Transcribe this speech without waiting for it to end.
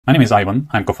My name is Ivan,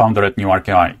 I'm co-founder at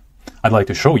NewArc.ai. I'd like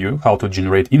to show you how to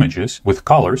generate images with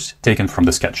colors taken from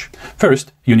the sketch.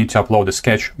 First, you need to upload a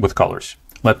sketch with colors.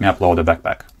 Let me upload a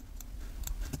backpack.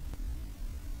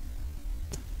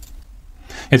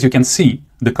 As you can see,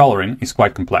 the coloring is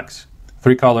quite complex.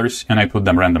 3 colors and I put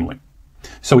them randomly.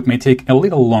 So it may take a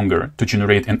little longer to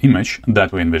generate an image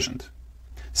that we envisioned.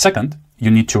 Second,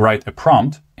 you need to write a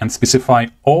prompt and specify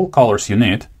all colors you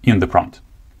need in the prompt.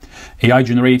 AI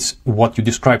generates what you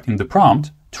described in the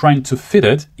prompt, trying to fit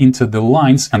it into the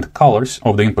lines and colors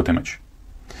of the input image.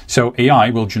 So AI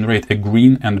will generate a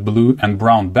green and blue and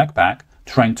brown backpack,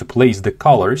 trying to place the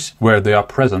colors where they are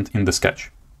present in the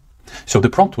sketch. So the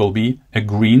prompt will be a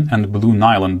green and blue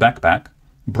nylon backpack,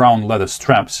 brown leather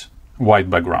straps, white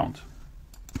background.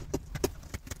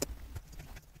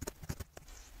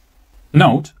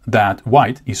 Note that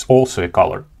white is also a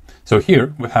color. So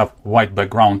here we have white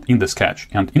background in the sketch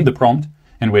and in the prompt,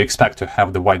 and we expect to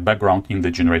have the white background in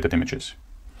the generated images.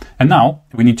 And now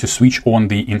we need to switch on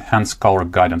the Enhance Color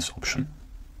Guidance option.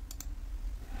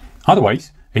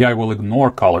 Otherwise, AI will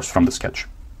ignore colors from the sketch.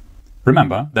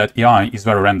 Remember that AI is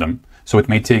very random, so it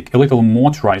may take a little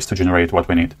more tries to generate what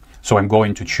we need. So I'm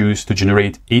going to choose to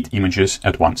generate 8 images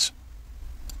at once.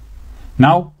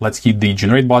 Now let's hit the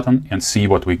Generate button and see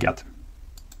what we get.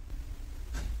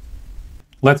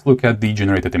 Let's look at the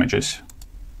generated images.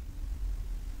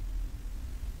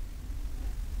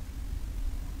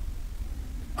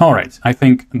 All right, I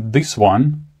think this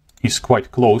one is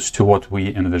quite close to what we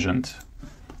envisioned.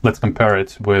 Let's compare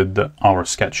it with our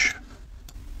sketch.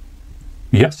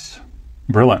 Yes,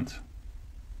 brilliant.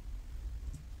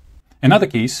 Another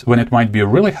case when it might be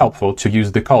really helpful to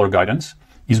use the color guidance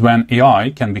is when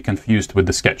AI can be confused with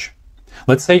the sketch.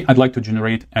 Let's say I'd like to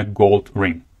generate a gold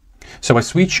ring. So I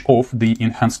switch off the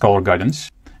Enhanced Color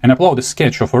Guidance and upload a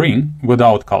sketch of a ring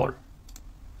without color.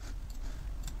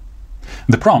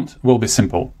 The prompt will be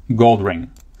simple: gold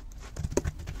ring.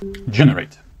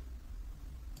 Generate.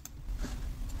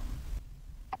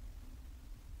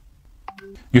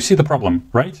 You see the problem,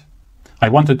 right? I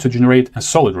wanted to generate a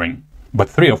solid ring, but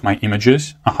 3 of my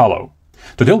images are hollow.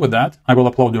 To deal with that, I will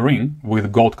upload a ring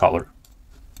with gold color.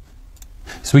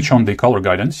 Switch on the color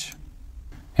guidance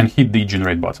and hit the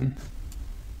Generate button.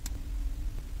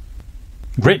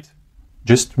 Great!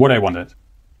 Just what I wanted.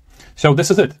 So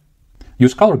this is it.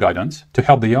 Use color guidance to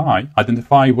help the AI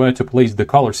identify where to place the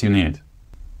colors you need.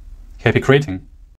 Happy creating!